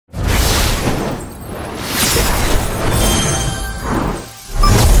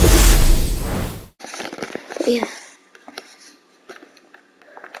yeah.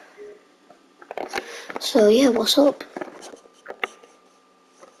 So yeah, what's up?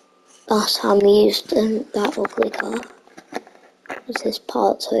 Last time we used that ugly car. This is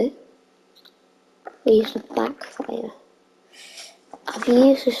part 2. We used a backfire. I've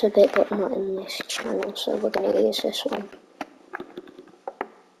used this a bit, but not in this channel, so we're going to use this one.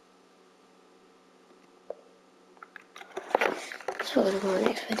 So we're going to go on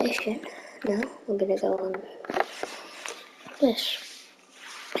expedition. Now we're going to go on this.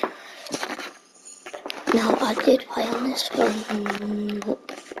 Now I did play on this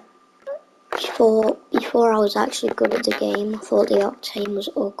before I was actually good at the game. I thought the Octane was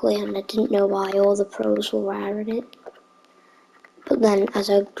ugly and I didn't know why all the pros were wearing it. But then as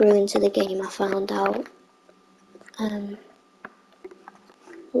I grew into the game I found out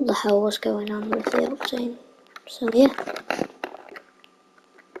what the hell was going on with the Octane. So yeah.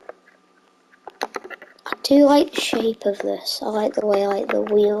 I do like the shape of this. I like the way like the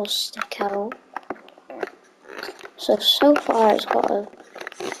wheels stick out. So far it's got a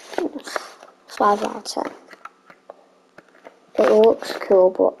 5 out of 10. It looks cool,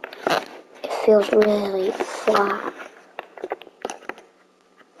 but it feels really flat.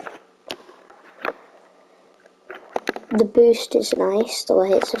 The boost is nice, the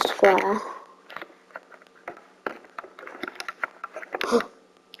way it's a square.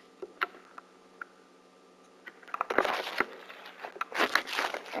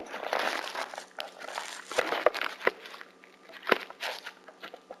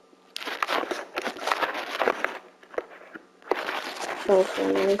 Go for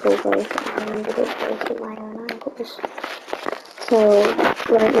an ankle break. I remember it breaking my own ankles. So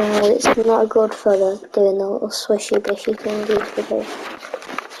right now it's not good for doing the little swishy bishy thingies because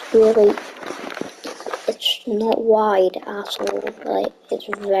really it's not wide at all. Like it's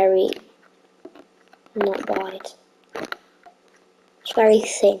very not wide. It's very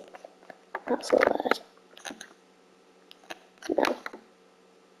thin. That's the word. No.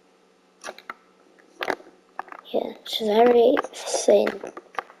 Yeah, it's very thin.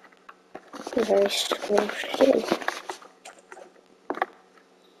 Very squishy.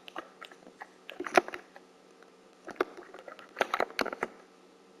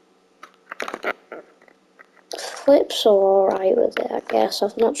 Flips are alright with it, I guess.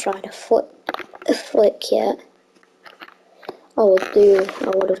 I've not tried a flick yet. I would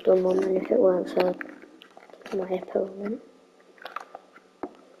have done one if it weren't for my opponent.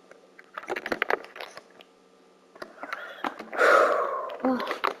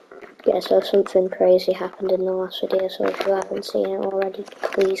 Yeah, so something crazy happened in the last video, so if you haven't seen it already,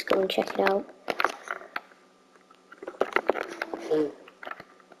 please go and check it out.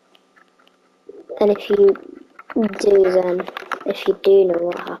 And if you do know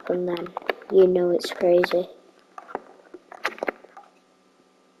what happened, then you know it's crazy.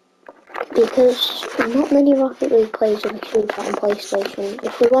 Because not many Rocket League players have actually got on PlayStation.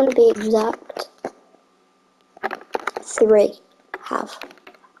 If we want to be exact, 3 have,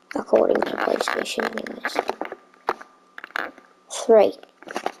 according to PlayStation anyways. 3.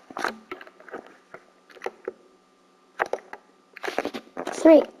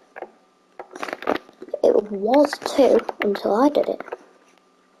 3. It was 2 until I did it.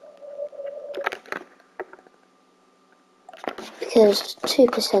 Because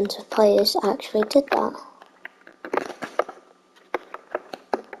 2% of players actually did that.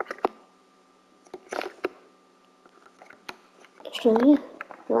 So yeah,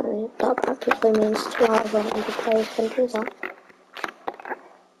 that practically means 2 out of 100 players can do that.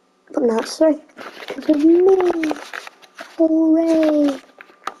 But now it's 3. Because of me! Hooray!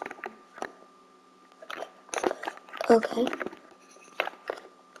 Okay.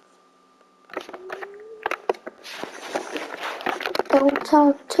 Don't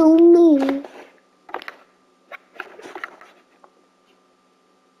talk to me.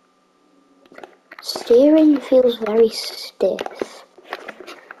 Steering feels very stiff.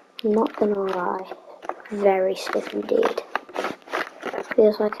 I'm not gonna lie. Very stiff indeed.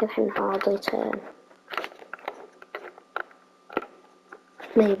 Feels like I can hardly turn.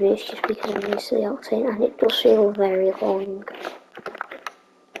 Maybe it's just because I'm used to the Octane and it does feel very long.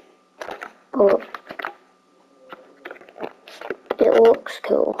 But it looks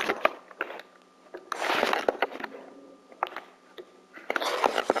cool.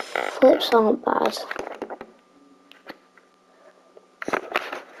 Flips aren't bad.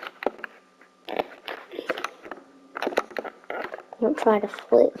 I haven't tried a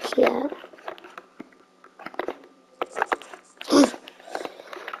flip yet.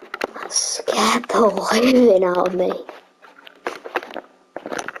 That scared the living out of me.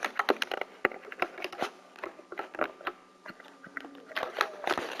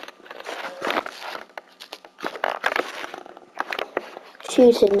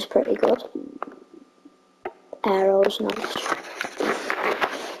 Shooting's pretty good. Arrows, nice.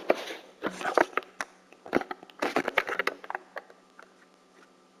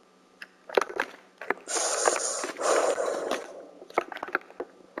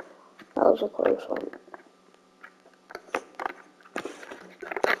 That was a close one.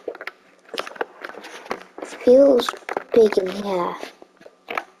 It feels big in the air,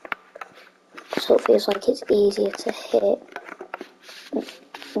 so it feels like it's easier to hit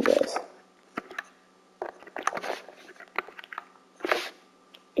with.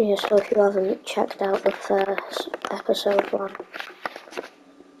 Yeah, so if you haven't checked out the first episode one,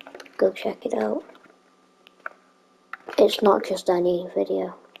 go check it out. It's not just any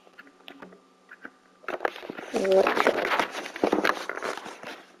video. Literally.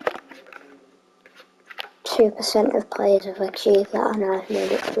 2% of players have achieved that, and I've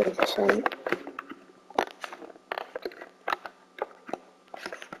made it 3%.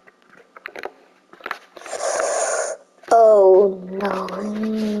 Oh no,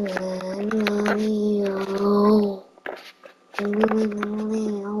 no.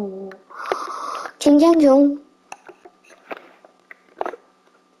 Ching chang chung.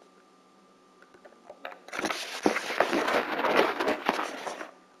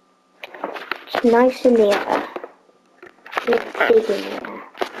 It's nice in the air. It's big in the air.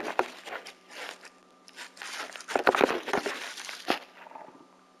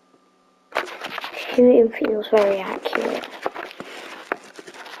 Shooting feels very accurate.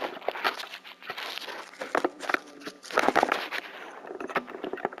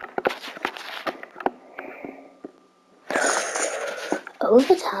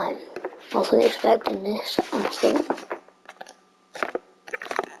 Overtime. Wasn't expecting this at all.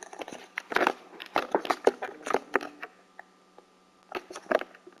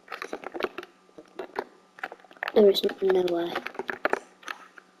 There is no way.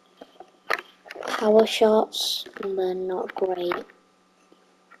 Power shots, they're not great.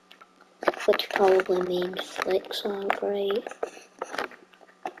 Which probably means flicks aren't great.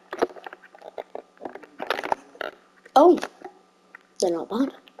 Oh! They're not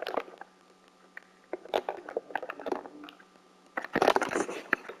bad.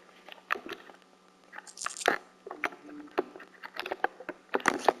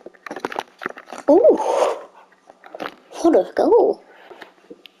 Ooh! What a goal!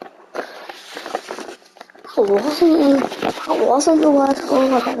 That wasn't the worst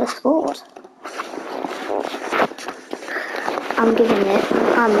goal I've ever scored. I'm giving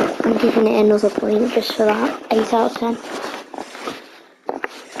it another point just for that. 8 out of 10.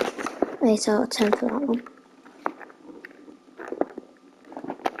 8 out of 10 for that one.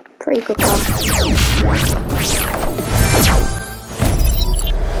 Pretty good goal.